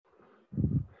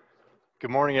Good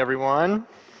morning, everyone.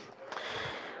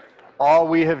 All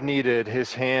we have needed,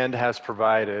 his hand has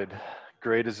provided.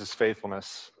 Great is his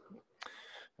faithfulness.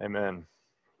 Amen.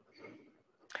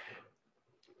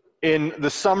 In the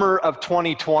summer of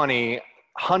 2020,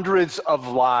 hundreds of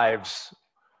lives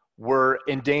were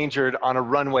endangered on a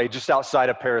runway just outside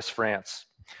of Paris, France.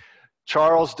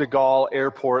 Charles de Gaulle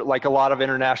Airport, like a lot of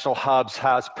international hubs,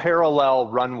 has parallel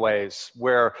runways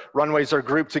where runways are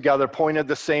grouped together, pointed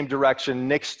the same direction,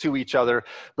 next to each other,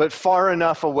 but far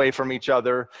enough away from each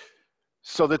other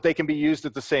so that they can be used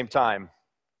at the same time.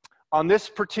 On this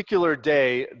particular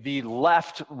day, the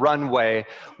left runway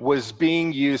was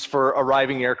being used for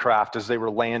arriving aircraft as they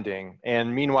were landing,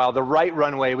 and meanwhile, the right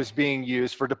runway was being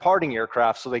used for departing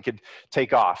aircraft so they could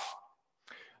take off.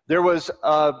 There was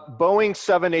a Boeing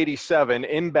 787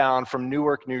 inbound from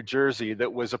Newark, New Jersey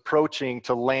that was approaching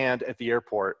to land at the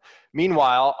airport.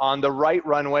 Meanwhile, on the right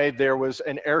runway, there was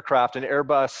an aircraft, an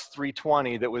Airbus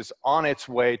 320, that was on its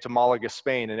way to Malaga,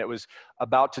 Spain, and it was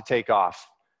about to take off.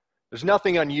 There's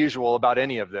nothing unusual about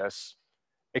any of this,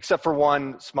 except for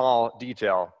one small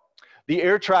detail. The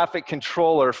air traffic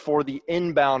controller for the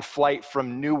inbound flight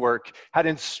from Newark had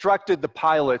instructed the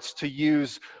pilots to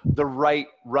use the right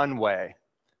runway.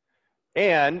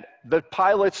 And the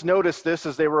pilots noticed this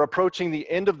as they were approaching the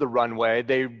end of the runway.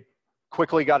 They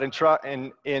quickly got in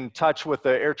touch with the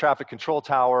air traffic control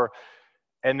tower,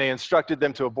 and they instructed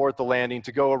them to abort the landing,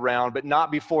 to go around, but not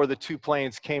before the two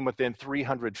planes came within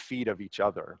 300 feet of each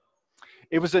other.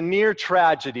 It was a near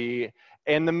tragedy,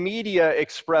 and the media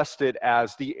expressed it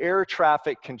as the air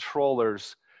traffic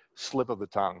controller's slip of the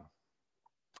tongue.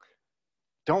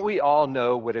 Don't we all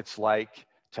know what it's like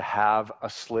to have a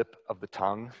slip of the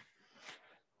tongue?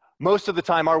 Most of the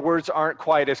time, our words aren't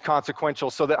quite as consequential,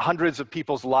 so that hundreds of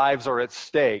people's lives are at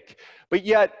stake. But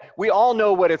yet, we all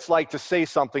know what it's like to say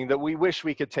something that we wish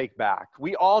we could take back.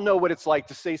 We all know what it's like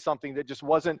to say something that just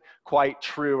wasn't quite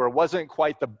true or wasn't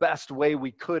quite the best way we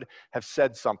could have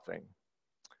said something.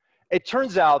 It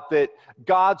turns out that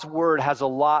God's word has a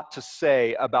lot to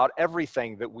say about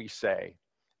everything that we say.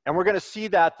 And we're going to see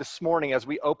that this morning as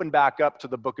we open back up to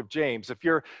the book of James. If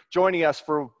you're joining us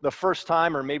for the first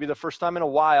time, or maybe the first time in a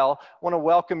while, I want to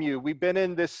welcome you. We've been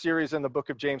in this series in the book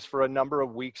of James for a number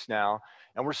of weeks now,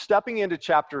 and we're stepping into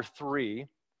chapter 3.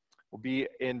 We'll be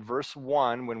in verse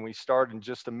 1 when we start in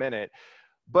just a minute.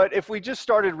 But if we just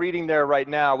started reading there right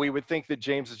now, we would think that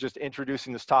James is just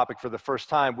introducing this topic for the first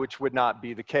time, which would not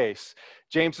be the case.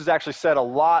 James has actually said a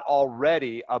lot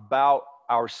already about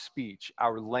our speech,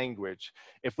 our language.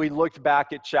 If we looked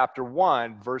back at chapter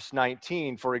 1, verse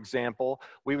 19, for example,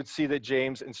 we would see that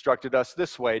James instructed us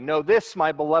this way: "Know this,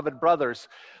 my beloved brothers,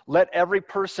 let every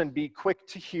person be quick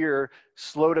to hear,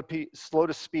 slow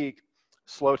to speak,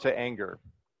 slow to anger."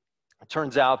 It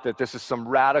turns out that this is some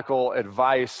radical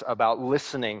advice about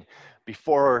listening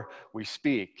before we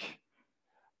speak.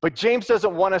 But James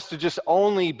doesn't want us to just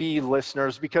only be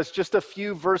listeners, because just a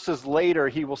few verses later,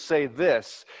 he will say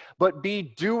this: "But be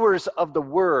doers of the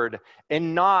word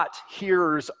and not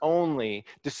hearers only,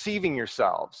 deceiving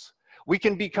yourselves." We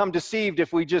can become deceived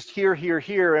if we just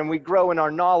hear, and we grow in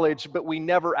our knowledge, but we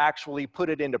never actually put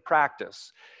it into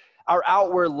practice. Our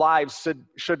outward lives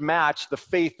should match the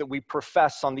faith that we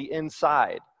profess on the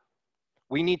inside.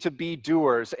 We need to be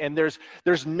doers, and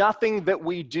there's nothing that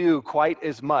we do quite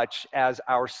as much as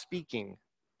our speaking.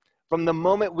 From the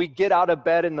moment we get out of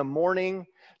bed in the morning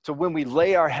to when we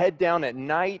lay our head down at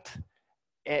night,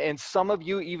 and some of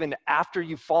you, even after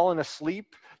you've fallen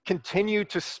asleep, continue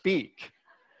to speak.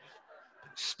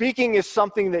 Speaking is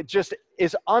something that just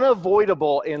is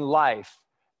unavoidable in life.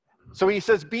 So he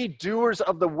says, be doers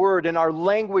of the word, and our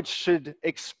language should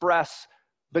express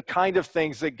the kind of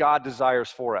things that God desires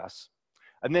for us.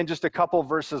 And then just a couple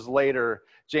verses later,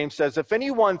 James says, "If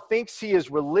anyone thinks he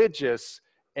is religious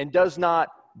and does not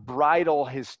bridle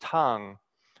his tongue,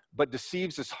 but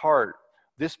deceives his heart,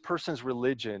 this person's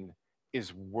religion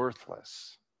is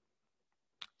worthless."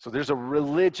 So there's a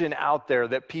religion out there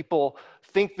that people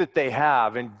think that they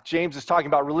have. And James is talking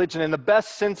about religion in the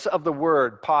best sense of the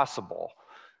word possible.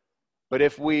 But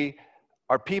if we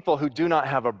are people who do not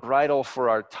have a bridle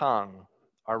for our tongue,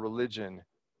 our religion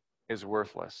is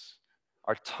worthless.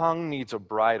 Our tongue needs a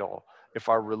bridle if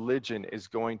our religion is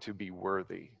going to be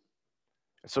worthy.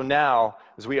 So now,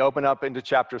 as we open up into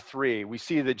chapter 3, we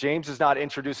see that James is not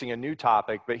introducing a new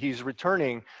topic, but he's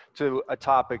returning to a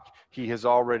topic he has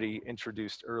already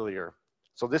introduced earlier.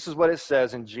 So this is what it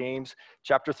says in James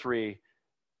chapter 3,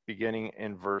 beginning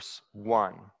in verse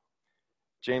 1.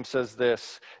 James says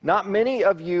this: "Not many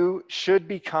of you should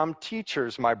become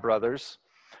teachers, my brothers,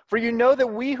 for you know that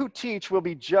we who teach will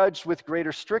be judged with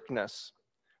greater strictness.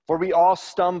 For we all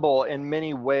stumble in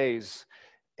many ways.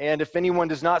 And if anyone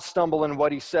does not stumble in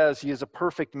what he says, he is a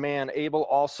perfect man, able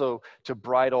also to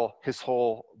bridle his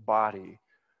whole body.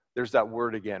 There's that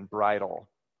word again, bridle.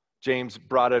 James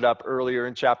brought it up earlier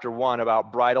in chapter 1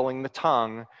 about bridling the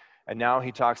tongue, and now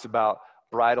he talks about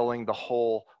bridling the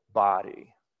whole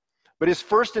body. But his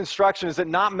first instruction is that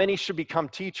not many should become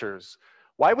teachers.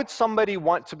 Why would somebody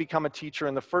want to become a teacher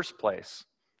in the first place?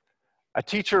 A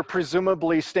teacher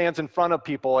presumably stands in front of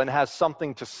people and has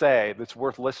something to say that's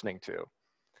worth listening to.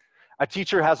 A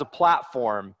teacher has a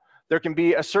platform. There can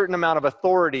be a certain amount of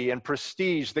authority and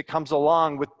prestige that comes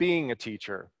along with being a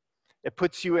teacher. It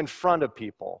puts you in front of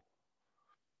people.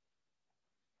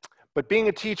 But being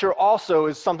a teacher also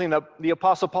is something that the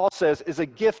Apostle Paul says is a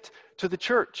gift to the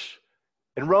church.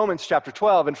 In Romans chapter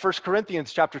 12, in 1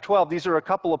 Corinthians chapter 12, these are a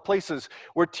couple of places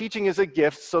where teaching is a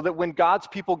gift, so that when God's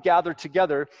people gather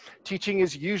together, teaching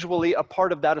is usually a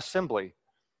part of that assembly,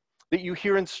 that you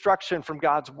hear instruction from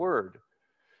God's word.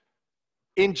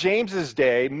 In James's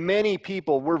day, many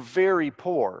people were very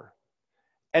poor.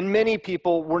 And many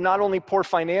people were not only poor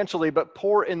financially, but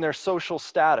poor in their social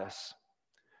status.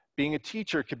 Being a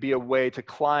teacher could be a way to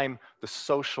climb the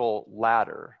social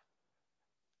ladder.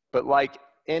 But like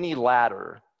any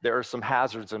ladder, there are some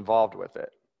hazards involved with it.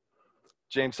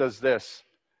 James says this,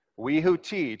 "We who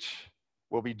teach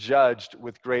will be judged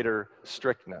with greater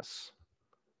strictness."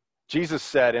 Jesus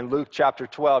said in Luke chapter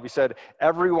 12, he said,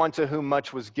 "Everyone to whom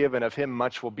much was given, of him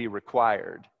much will be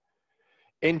required."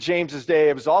 In James's day,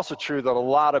 it was also true that a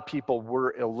lot of people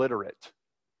were illiterate.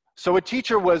 So a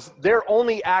teacher was their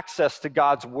only access to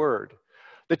God's word.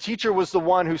 The teacher was the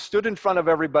one who stood in front of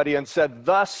everybody and said,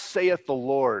 "Thus saith the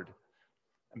Lord."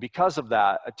 And because of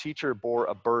that, a teacher bore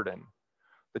a burden.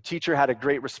 The teacher had a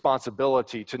great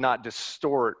responsibility to not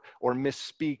distort or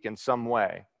misspeak in some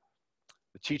way.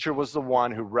 The teacher was the one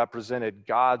who represented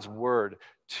God's word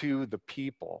to the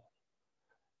people.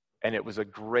 And it was a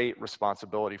great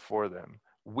responsibility for them.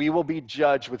 We will be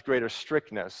judged with greater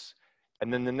strictness.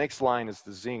 And then the next line is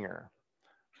the zinger.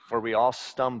 For we all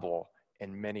stumble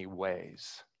in many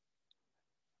ways.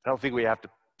 I don't think we have to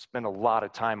spend a lot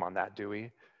of time on that, do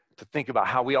we? To think about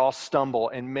how we all stumble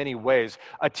in many ways.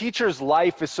 A teacher's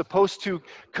life is supposed to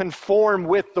conform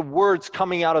with the words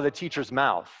coming out of the teacher's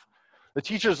mouth. The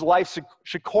teacher's life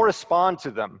should correspond to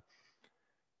them.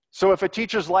 So if a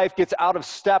teacher's life gets out of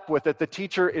step with it, the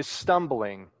teacher is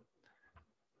stumbling.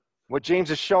 What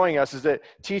James is showing us is that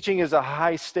teaching is a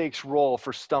high-stakes role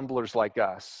for stumblers like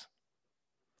us.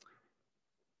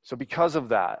 So because of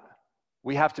that,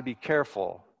 we have to be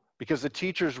careful, because the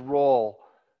teacher's role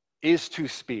is to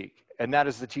speak, and that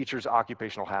is the teacher's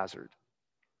occupational hazard.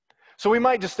 So we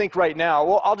might just think right now,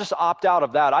 well, I'll just opt out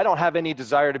of that. I don't have any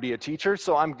desire to be a teacher,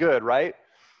 so I'm good, right?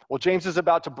 Well, James is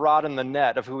about to broaden the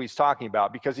net of who he's talking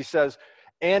about, because he says,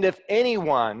 "And if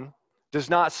anyone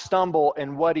does not stumble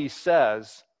in what he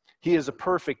says, he is a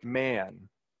perfect man."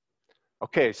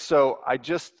 Okay, so I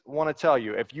just want to tell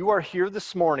you, if you are here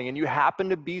this morning and you happen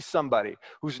to be somebody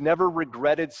who's never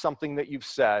regretted something that you've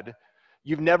said,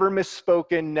 you've never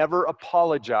misspoken, never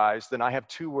apologized, then I have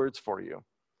two words for you.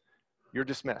 You're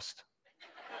dismissed.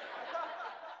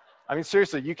 I mean,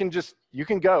 seriously, you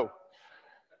can go.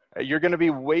 You're going to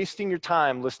be wasting your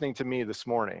time listening to me this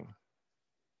morning.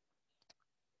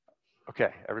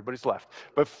 Okay, everybody's left.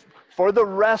 But for the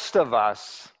rest of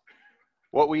us,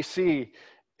 what we see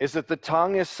is that the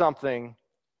tongue is something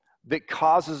that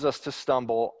causes us to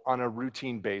stumble on a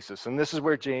routine basis. And this is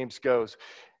where James goes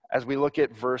as we look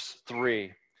at verse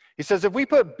 3. He says, "If we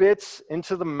put bits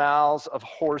into the mouths of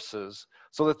horses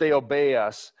so that they obey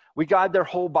us, we guide their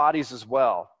whole bodies as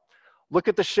well. Look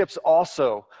at the ships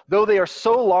also. Though they are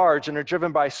so large and are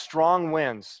driven by strong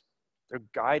winds, they're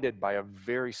guided by a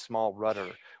very small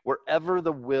rudder, wherever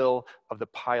the will of the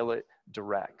pilot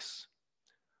directs."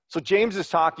 So James is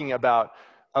talking about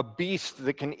a beast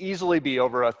that can easily be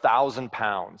over 1,000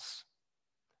 pounds.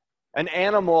 An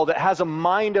animal that has a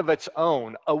mind of its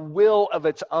own, a will of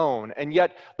its own, and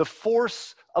yet the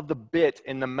force of the bit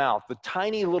in the mouth, the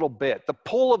tiny little bit, the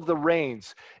pull of the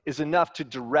reins is enough to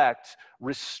direct,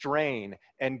 restrain,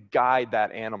 and guide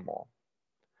that animal.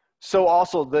 So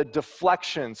also the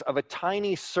deflections of a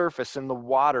tiny surface in the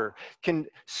water can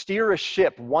steer a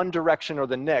ship one direction or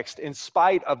the next in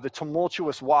spite of the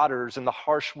tumultuous waters and the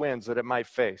harsh winds that it might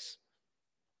face.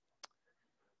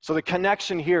 So the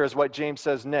connection here is what James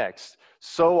says next.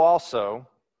 So also,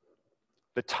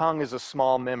 the tongue is a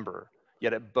small member,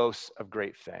 yet it boasts of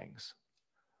great things.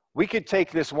 We could take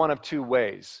this one of two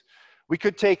ways. We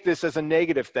could take this as a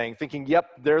negative thing, thinking, yep,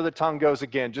 there the tongue goes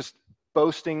again, just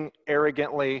boasting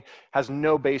arrogantly, has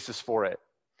no basis for it.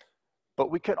 But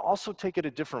we could also take it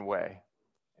a different way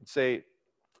and say,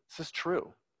 this is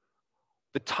true.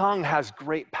 The tongue has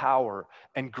great power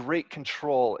and great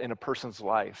control in a person's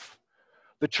life.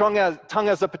 The tongue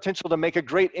has the potential to make a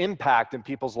great impact in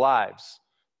people's lives.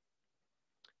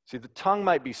 See, the tongue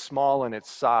might be small in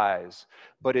its size,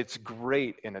 but it's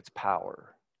great in its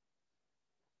power.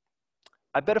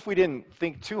 I bet if we didn't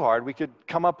think too hard, we could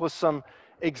come up with some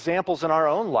examples in our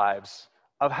own lives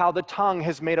of how the tongue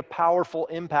has made a powerful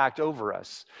impact over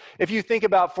us. If you think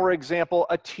about, for example,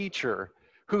 a teacher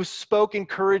who spoke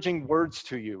encouraging words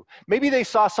to you. Maybe they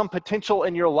saw some potential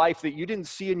in your life that you didn't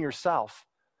see in yourself,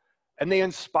 and they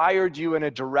inspired you in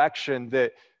a direction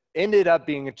that ended up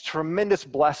being a tremendous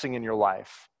blessing in your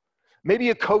life. Maybe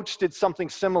a coach did something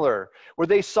similar where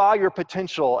they saw your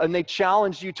potential and they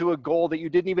challenged you to a goal that you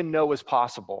didn't even know was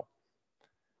possible.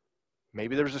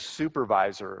 Maybe there's a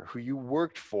supervisor who you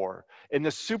worked for, and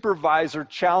the supervisor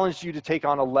challenged you to take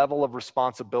on a level of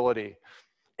responsibility.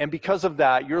 And because of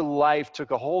that, your life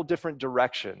took a whole different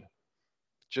direction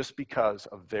just because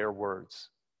of their words.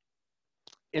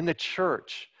 In the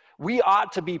church, we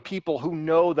ought to be people who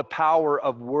know the power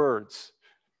of words.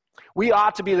 We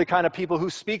ought to be the kind of people who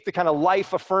speak the kind of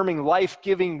life-affirming,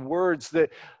 life-giving words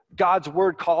that God's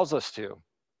word calls us to.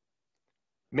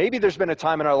 Maybe there's been a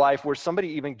time in our life where somebody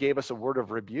even gave us a word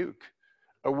of rebuke,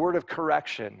 a word of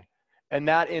correction, and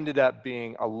that ended up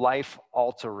being a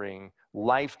life-altering,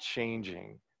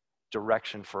 life-changing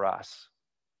direction for us.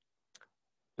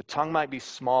 The tongue might be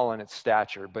small in its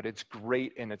stature, but it's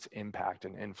great in its impact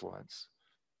and influence.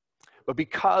 But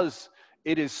because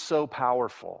it is so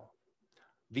powerful,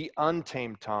 the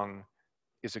untamed tongue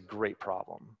is a great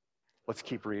problem. Let's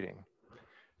keep reading.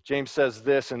 James says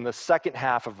this in the second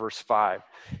half of verse 5.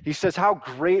 He says, "How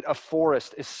great a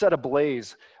forest is set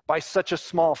ablaze by such a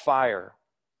small fire.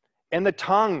 And the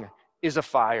tongue is a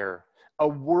fire, a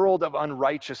world of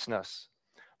unrighteousness.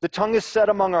 The tongue is set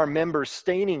among our members,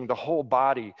 staining the whole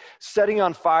body, setting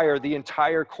on fire the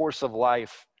entire course of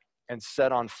life, and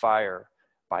set on fire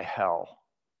by hell."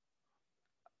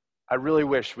 I really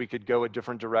wish we could go a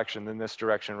different direction than this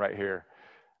direction right here.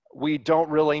 We don't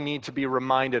really need to be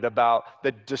reminded about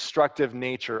the destructive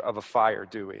nature of a fire,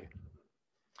 do we?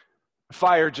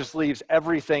 Fire just leaves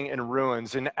everything in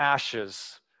ruins, in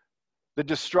ashes. The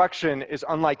destruction is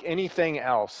unlike anything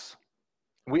else.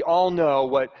 We all know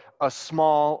what a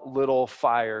small little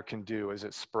fire can do as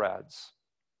it spreads.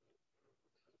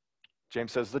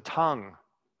 James says the tongue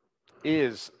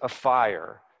is a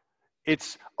fire.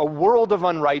 It's a world of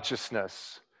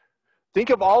unrighteousness. Think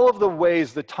of all of the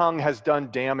ways the tongue has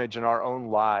done damage in our own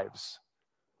lives.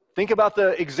 Think about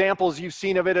the examples you've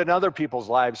seen of it in other people's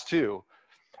lives too.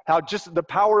 How just the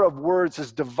power of words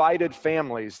has divided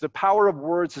families. The power of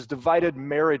words has divided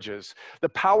marriages. The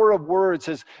power of words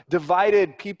has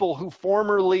divided people who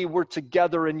formerly were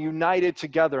together and united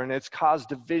together, and it's caused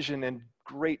division and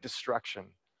great destruction.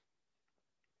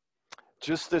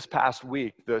 Just this past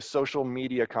week, the social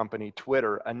media company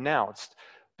Twitter announced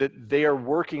that they are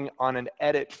working on an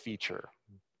edit feature.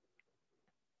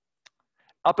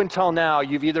 Up until now,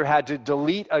 you've either had to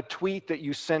delete a tweet that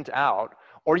you sent out,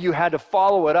 or you had to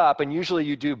follow it up, and usually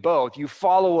you do both. You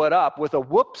follow it up with a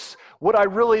whoops, what I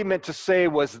really meant to say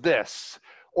was this.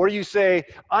 Or you say,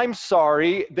 I'm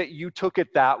sorry that you took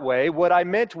it that way. What I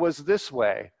meant was this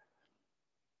way.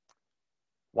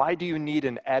 Why do you need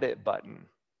an edit button?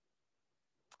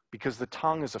 Because the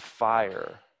tongue is a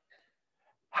fire.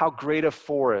 How great a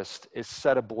forest is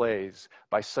set ablaze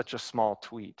by such a small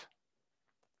tweet,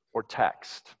 or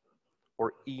text,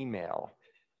 or email,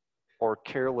 or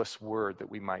careless word that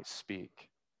we might speak.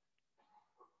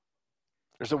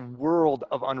 There's a world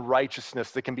of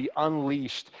unrighteousness that can be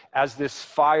unleashed as this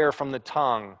fire from the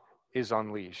tongue is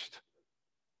unleashed.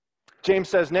 James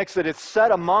says next that it's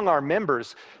set among our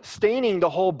members, staining the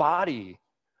whole body.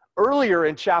 Earlier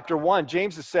in chapter 1,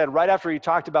 James has said, right after he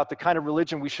talked about the kind of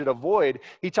religion we should avoid,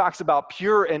 he talks about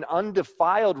pure and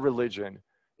undefiled religion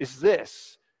is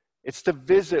this. It's to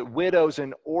visit widows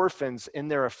and orphans in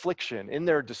their affliction, in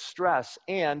their distress,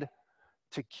 and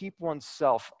to keep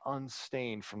oneself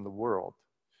unstained from the world.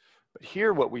 But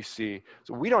here what we see,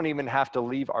 so we don't even have to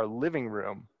leave our living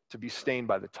room to be stained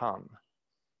by the tongue.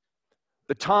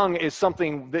 The tongue is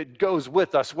something that goes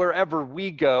with us wherever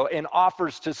we go and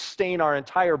offers to stain our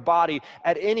entire body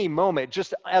at any moment,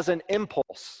 just as an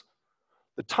impulse.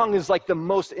 The tongue is like the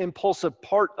most impulsive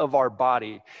part of our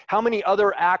body. How many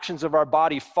other actions of our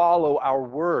body follow our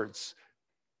words?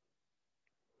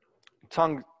 The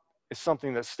tongue is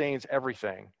something that stains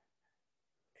everything.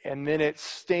 And then it's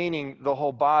staining the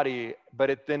whole body,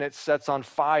 but then it sets on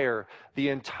fire the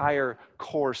entire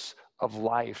course of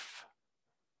life.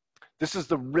 This is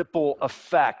the ripple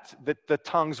effect that the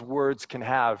tongue's words can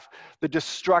have, the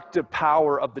destructive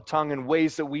power of the tongue in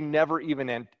ways that we never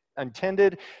even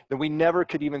intended, that we never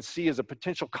could even see as a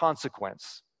potential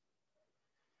consequence.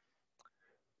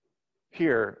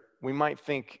 Here, we might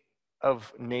think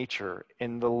of nature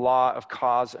in the law of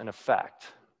cause and effect.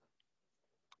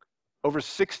 Over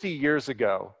 60 years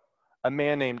ago, a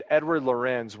man named Edward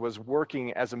Lorenz was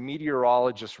working as a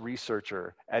meteorologist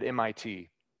researcher at MIT.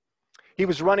 He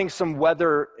was running some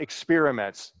weather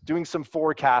experiments, doing some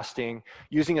forecasting,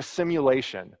 using a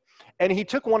simulation. And he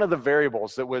took one of the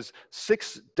variables that was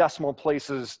 6 decimal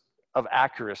places of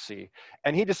accuracy,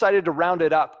 and he decided to round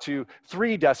it up to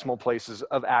 3 decimal places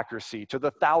of accuracy, to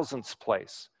the thousandth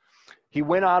place. He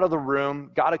went out of the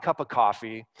room, got a cup of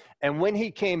coffee, and when he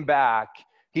came back,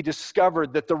 he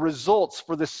discovered that the results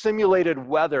for the simulated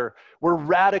weather were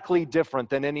radically different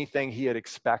than anything he had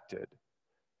expected.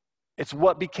 It's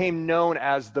what became known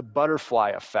as the butterfly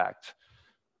effect.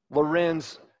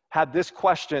 Lorenz had this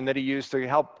question that he used to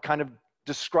help kind of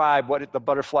describe what the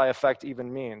butterfly effect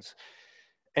even means.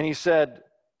 And he said,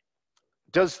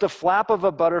 does the flap of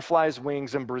a butterfly's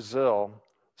wings in Brazil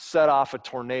set off a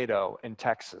tornado in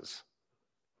Texas?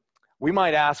 We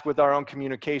might ask with our own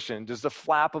communication, does the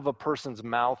flap of a person's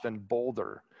mouth in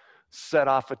Boulder set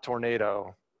off a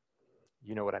tornado?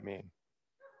 You know what I mean.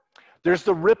 There's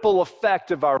the ripple effect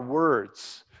of our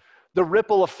words, the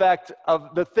ripple effect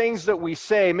of the things that we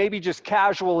say, maybe just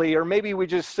casually, or maybe we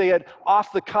just say it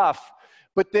off the cuff,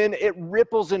 but then it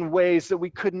ripples in ways that we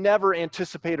could never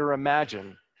anticipate or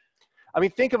imagine. I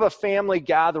mean, think of a family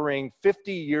gathering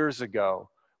 50 years ago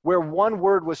where one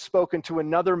word was spoken to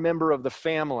another member of the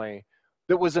family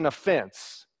that was an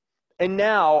offense. And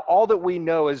now all that we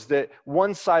know is that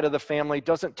one side of the family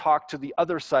doesn't talk to the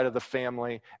other side of the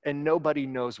family, and nobody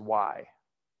knows why.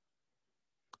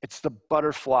 It's the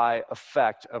butterfly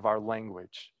effect of our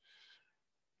language.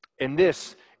 And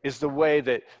this is the way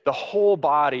that the whole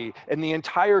body and the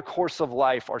entire course of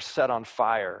life are set on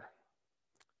fire.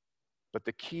 But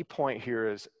the key point here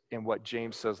is in what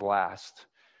James says last,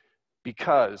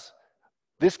 because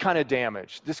this kind of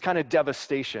damage, this kind of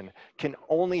devastation can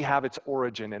only have its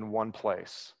origin in one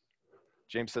place.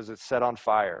 James says it's set on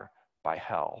fire by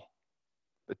hell.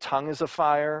 The tongue is a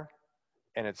fire,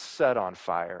 and it's set on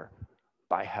fire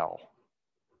by hell.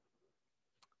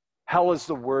 Hell is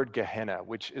the word Gehenna,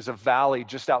 which is a valley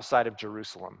just outside of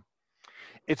Jerusalem.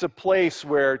 It's a place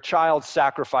where child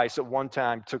sacrifice at one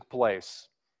time took place.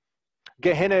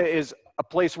 Gehenna is a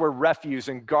place where refuse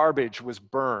and garbage was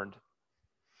burned.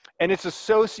 And it's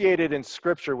associated in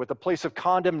Scripture with a place of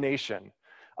condemnation,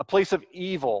 a place of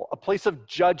evil, a place of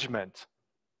judgment.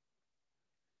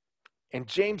 And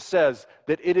James says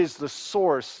that it is the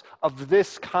source of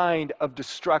this kind of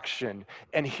destruction.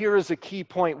 And here is a key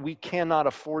point we cannot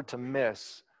afford to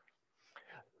miss.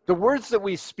 The words that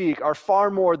we speak are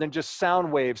far more than just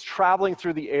sound waves traveling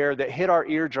through the air that hit our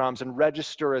eardrums and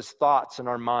register as thoughts in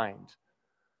our mind.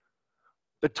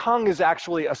 The tongue is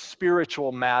actually a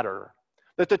spiritual matter,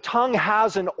 that the tongue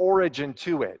has an origin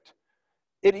to it.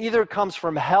 It either comes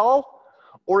from hell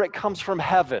or it comes from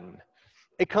heaven.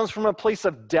 It comes from a place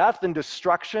of death and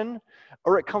destruction,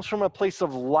 or it comes from a place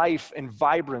of life and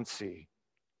vibrancy.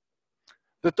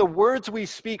 That the words we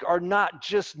speak are not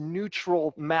just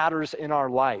neutral matters in our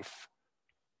life,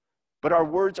 but our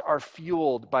words are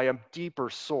fueled by a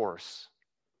deeper source.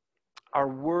 Our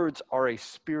words are a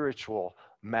spiritual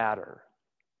matter.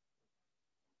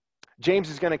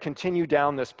 James is going to continue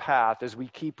down this path as we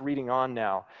keep reading on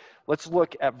now. Let's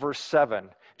look at verse 7.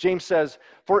 James says,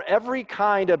 for every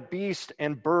kind of beast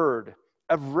and bird,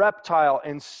 of reptile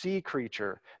and sea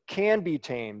creature can be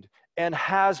tamed and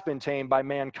has been tamed by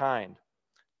mankind.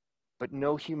 But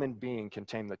no human being can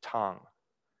tame the tongue.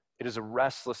 It is a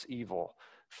restless evil,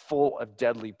 full of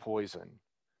deadly poison.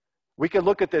 We could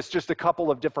look at this just a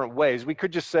couple of different ways. We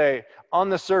could just say, on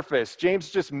the surface, James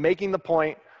is just making the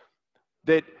point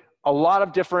that a lot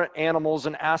of different animals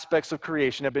and aspects of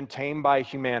creation have been tamed by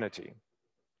humanity.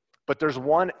 But there's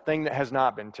one thing that has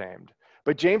not been tamed.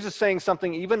 But James is saying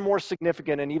something even more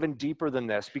significant and even deeper than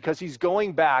this, because he's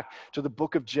going back to the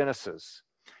book of Genesis.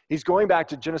 He's going back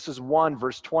to Genesis 1,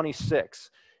 verse 26.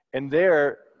 And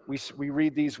there we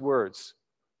read these words.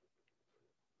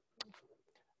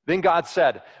 Then God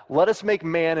said, let us make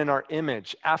man in our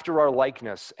image, after our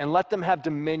likeness, and let them have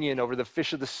dominion over the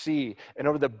fish of the sea, and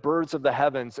over the birds of the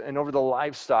heavens, and over the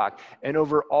livestock, and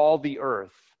over all the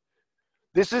earth.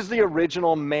 This is the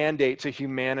original mandate to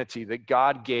humanity that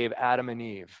God gave Adam and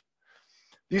Eve.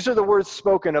 These are the words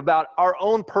spoken about our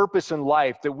own purpose in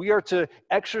life, that we are to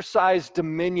exercise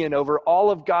dominion over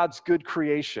all of God's good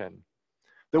creation.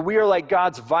 That we are like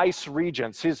God's vice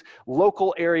regents, his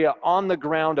local area on the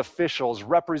ground officials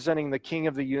representing the King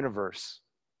of the universe.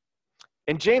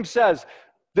 And James says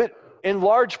that in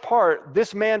large part,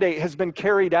 this mandate has been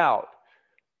carried out,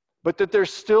 but that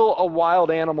there's still a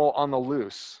wild animal on the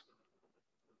loose,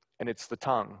 and it's the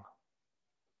tongue.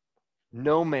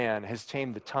 No man has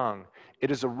tamed the tongue. It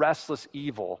is a restless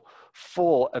evil,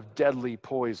 full of deadly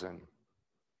poison.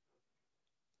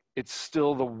 It's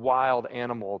still the wild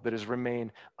animal that has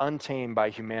remained untamed by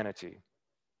humanity.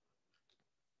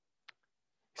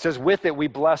 He says, with it we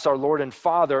bless our Lord and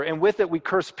Father, and with it we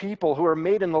curse people who are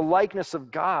made in the likeness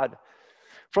of God.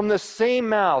 From the same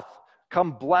mouth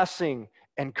come blessing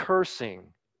and cursing.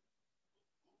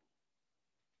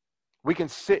 We can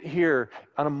sit here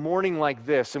on a morning like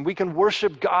this, and we can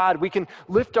worship God. We can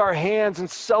lift our hands and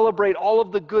celebrate all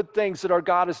of the good things that our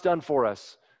God has done for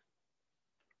us.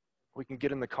 We can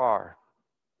get in the car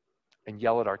and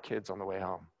yell at our kids on the way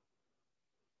home.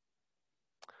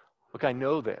 Look, I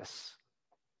know this.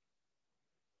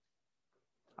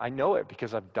 I know it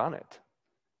because I've done it.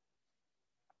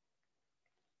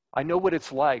 I know what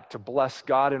it's like to bless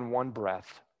God in one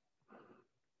breath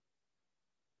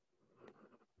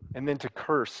and then to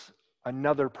curse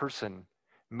another person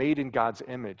made in God's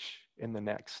image in the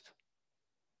next.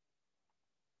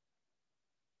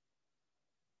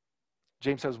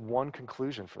 James has one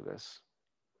conclusion for this.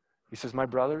 He says, my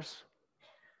brothers,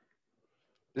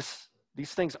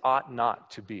 these things ought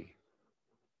not to be.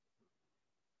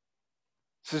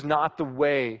 This is not the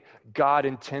way God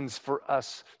intends for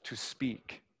us to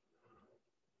speak.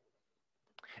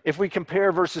 If we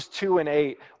compare verses 2 and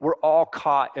 8, we're all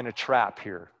caught in a trap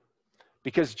here.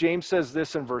 Because James says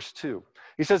this in verse 2.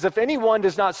 He says, if anyone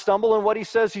does not stumble in what he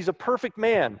says, he's a perfect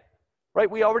man. Right?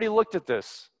 We already looked at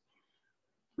this.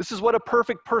 This is what a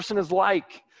perfect person is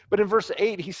like. But in verse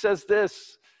 8, he says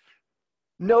this.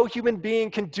 No human being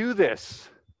can do this.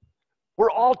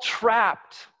 We're all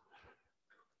trapped.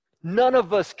 None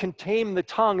of us can tame the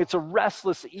tongue. It's a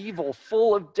restless evil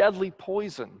full of deadly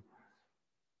poison.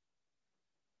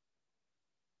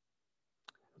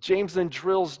 James then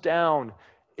drills down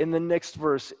in the next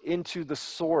verse into the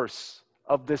source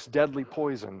of this deadly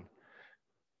poison.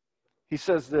 He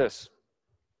says this,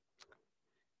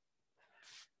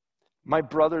 my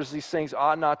brothers, these things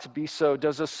ought not to be so.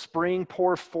 Does a spring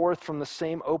pour forth from the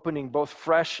same opening both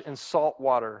fresh and salt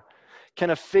water?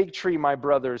 Can a fig tree, my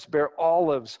brothers, bear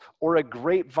olives, or a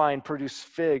grapevine produce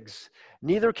figs?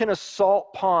 Neither can a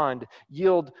salt pond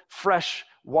yield fresh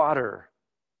water.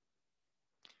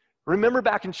 Remember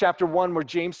back in chapter 1 where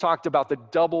James talked about the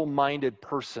double-minded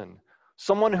person,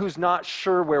 someone who's not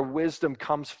sure where wisdom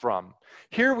comes from.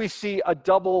 Here we see a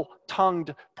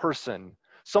double-tongued person,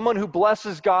 someone who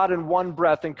blesses God in one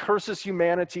breath and curses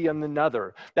humanity in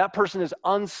another. That person is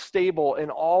unstable in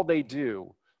all they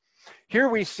do. Here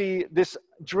we see this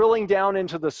drilling down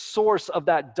into the source of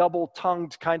that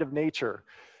double-tongued kind of nature,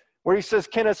 where he says,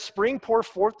 can a spring pour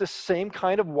forth the same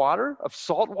kind of water, of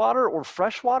salt water or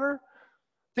fresh water?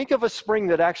 Think of a spring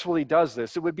that actually does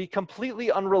this. It would be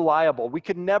completely unreliable. We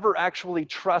could never actually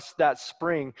trust that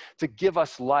spring to give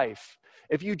us life.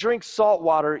 If you drink salt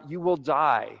water, you will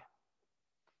die.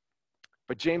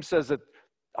 But James says that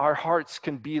our hearts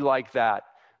can be like that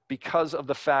because of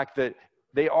the fact that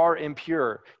they are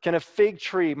impure. Can a fig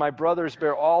tree, my brothers,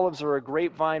 bear olives, or a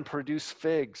grapevine produce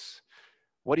figs?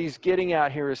 What he's getting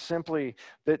at here is simply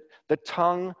that the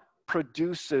tongue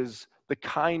produces the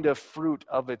kind of fruit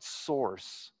of its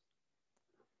source.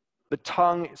 The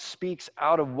tongue speaks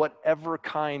out of whatever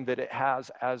kind that it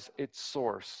has as its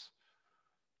source.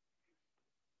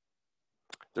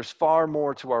 There's far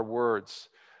more to our words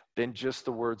than just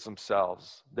the words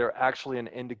themselves. They're actually an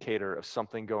indicator of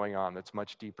something going on that's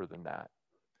much deeper than that.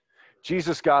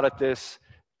 Jesus got at this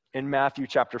in Matthew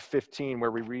chapter 15,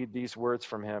 where we read these words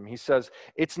from him. He says,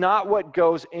 it's not what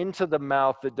goes into the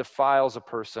mouth that defiles a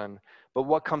person, but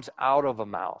what comes out of a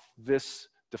mouth. This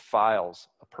defiles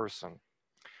a person.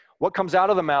 What comes out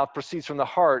of the mouth proceeds from the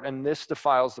heart, and this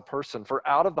defiles the person. For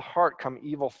out of the heart come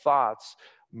evil thoughts,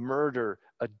 murder,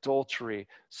 adultery,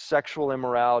 sexual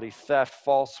immorality, theft,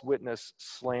 false witness,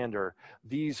 slander.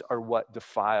 These are what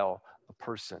defile a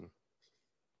person.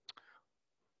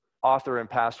 Author and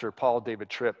pastor Paul David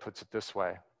Tripp puts it this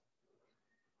way.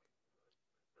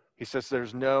 He says,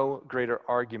 there's no greater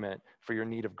argument for your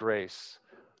need of grace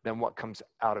than what comes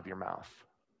out of your mouth.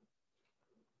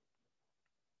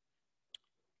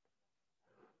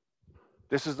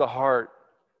 This is the heart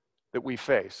that we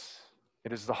face.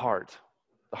 It is the heart.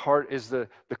 The heart is the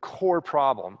core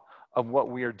problem of what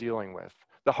we are dealing with.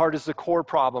 The heart is the core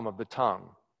problem of the tongue.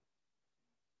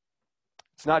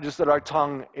 It's not just that our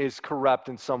tongue is corrupt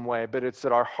in some way, but it's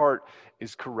that our heart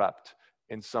is corrupt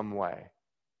in some way.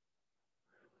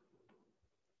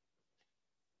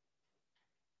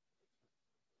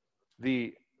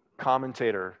 The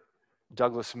commentator,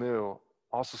 Douglas Moo,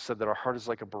 also said that our heart is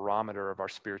like a barometer of our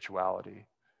spirituality.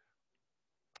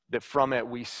 That from it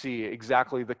we see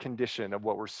exactly the condition of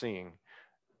what we're seeing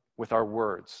with our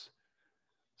words.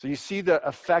 So you see the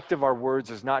effect of our words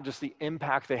is not just the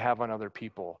impact they have on other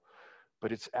people,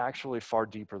 but it's actually far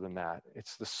deeper than that.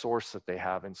 It's the source that they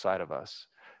have inside of us.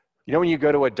 You know when you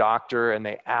go to a doctor and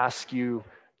they ask you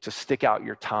to stick out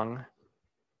your tongue?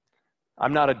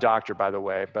 I'm not a doctor, by the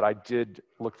way, but I did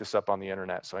look this up on the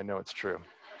internet, so I know it's true.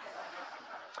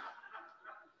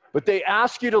 But they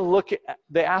ask to look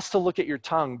at your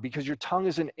tongue because your tongue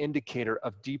is an indicator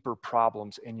of deeper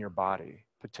problems in your body,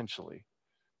 potentially.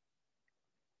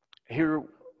 Here,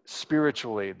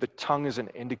 spiritually, the tongue is an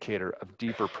indicator of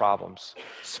deeper problems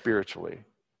spiritually.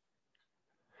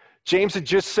 James had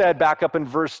just said back up in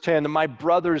verse 10 that my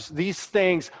brothers, these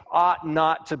things ought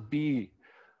not to be.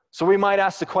 So we might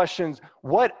ask the questions,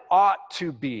 what ought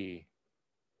to be?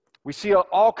 We see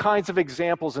all kinds of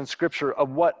examples in Scripture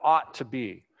of what ought to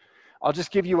be. I'll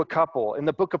just give you a couple. In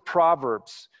the book of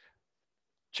Proverbs,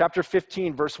 chapter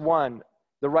 15, verse 1,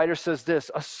 the writer says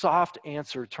this, a soft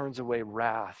answer turns away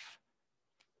wrath,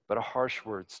 but a harsh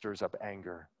word stirs up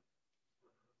anger.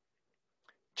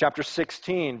 Chapter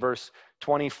 16, verse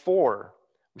 24,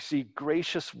 we see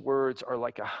gracious words are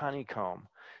like a honeycomb,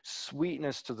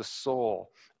 sweetness to the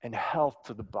soul and health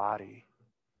to the body.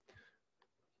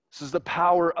 This is the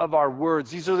power of our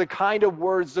words. These are the kind of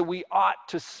words that we ought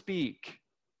to speak.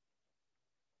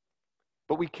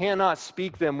 But we cannot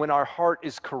speak them when our heart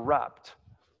is corrupt.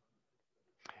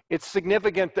 It's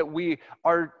significant that we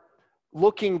are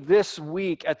looking this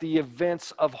week at the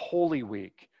events of Holy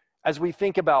Week as we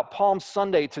think about Palm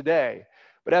Sunday today.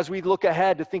 But as we look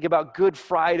ahead to think about Good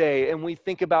Friday and we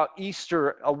think about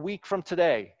Easter a week from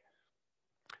today.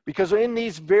 Because in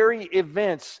these very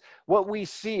events, what we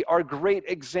see are great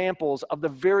examples of the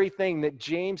very thing that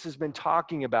James has been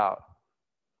talking about.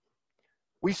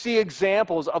 We see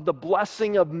examples of the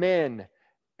blessing of men,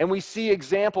 and we see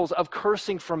examples of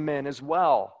cursing from men as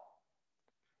well.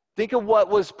 Think of what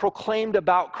was proclaimed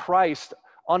about Christ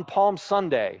on Palm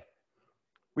Sunday.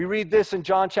 We read this in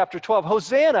John chapter 12.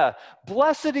 Hosanna,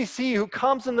 blessed is he who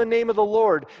comes in the name of the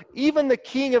Lord, even the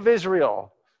King of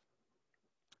Israel.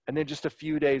 And then just a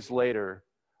few days later,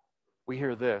 we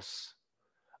hear this.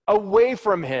 Away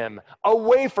from him,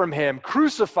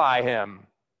 crucify him.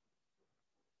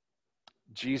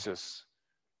 Jesus,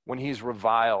 when he's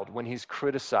reviled, when he's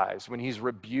criticized, when he's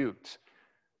rebuked,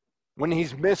 when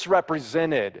he's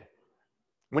misrepresented,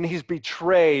 when he's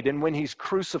betrayed, and when he's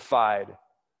crucified,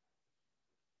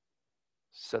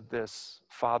 said this,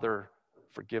 Father,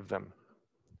 forgive them,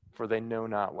 for they know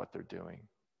not what they're doing.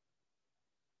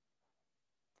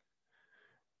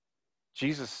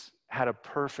 Jesus had a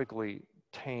perfectly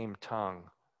tame tongue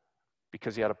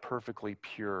because he had a perfectly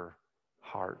pure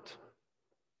heart.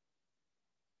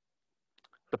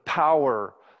 The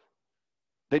power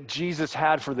that Jesus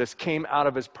had for this came out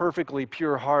of his perfectly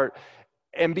pure heart.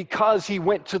 And because he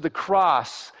went to the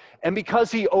cross and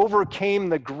because he overcame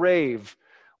the grave,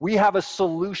 we have a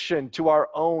solution to our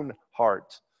own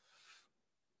heart.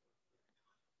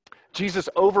 Jesus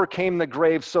overcame the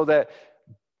grave so that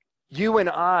you and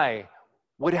I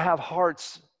would have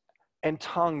hearts and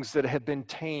tongues that have been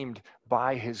tamed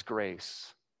by his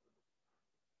grace.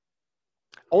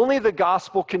 Only the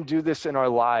gospel can do this in our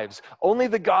lives. Only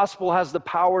the gospel has the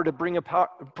power to bring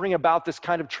about this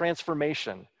kind of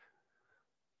transformation.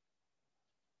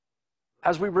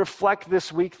 As we reflect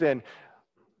this week then,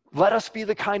 let us be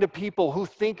the kind of people who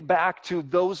think back to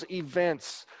those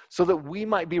events so that we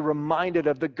might be reminded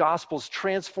of the gospel's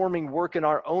transforming work in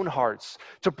our own hearts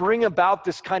to bring about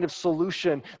this kind of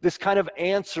solution, this kind of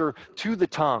answer to the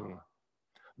tongue.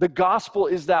 The gospel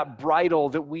is that bridle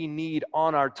that we need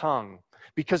on our tongue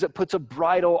because it puts a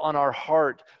bridle on our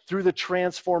heart through the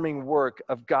transforming work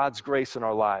of God's grace in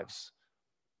our lives.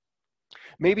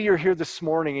 Maybe you're here this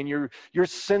morning and you're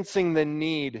sensing the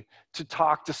need to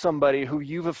talk to somebody who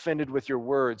you've offended with your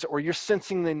words, or you're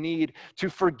sensing the need to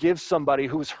forgive somebody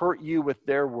who's hurt you with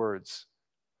their words.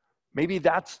 Maybe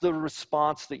that's the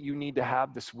response that you need to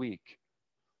have this week.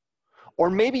 Or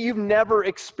maybe you've never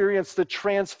experienced the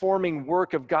transforming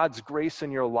work of God's grace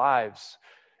in your lives.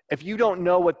 If you don't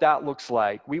know what that looks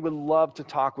like, we would love to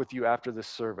talk with you after this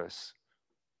service.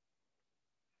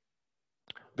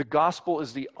 The gospel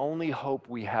is the only hope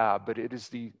we have, but it is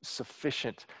the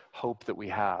sufficient hope that we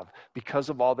have because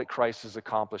of all that Christ has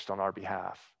accomplished on our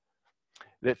behalf.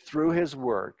 that through his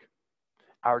work,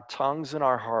 our tongues and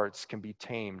our hearts can be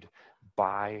tamed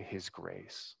by his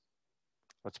grace.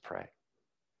 Let's pray.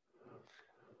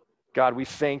 God, we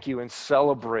thank you and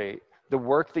celebrate the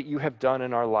work that you have done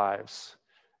in our lives.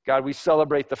 God, we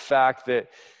celebrate the fact that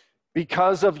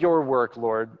because of your work,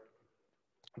 Lord,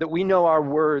 that we know our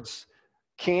words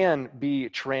can be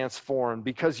transformed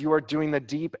because you are doing the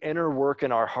deep inner work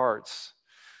in our hearts.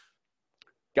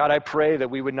 God, I pray that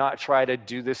we would not try to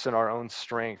do this in our own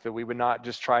strength, that we would not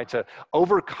just try to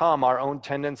overcome our own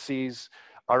tendencies,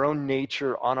 our own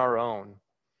nature on our own.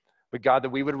 But God, that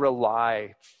we would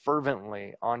rely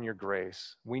fervently on your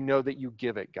grace. We know that you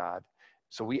give it, God.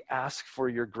 So we ask for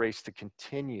your grace to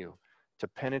continue to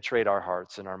penetrate our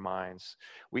hearts and our minds.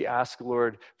 We ask,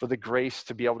 Lord, for the grace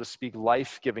to be able to speak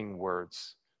life-giving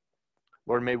words.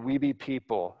 Lord, may we be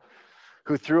people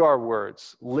who through our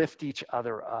words lift each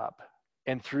other up,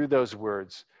 and through those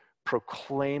words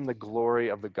proclaim the glory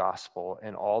of the gospel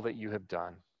and all that you have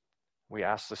done. We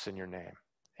ask this in your name.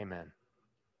 Amen.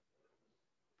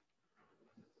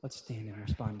 Let's stand and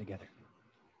respond together.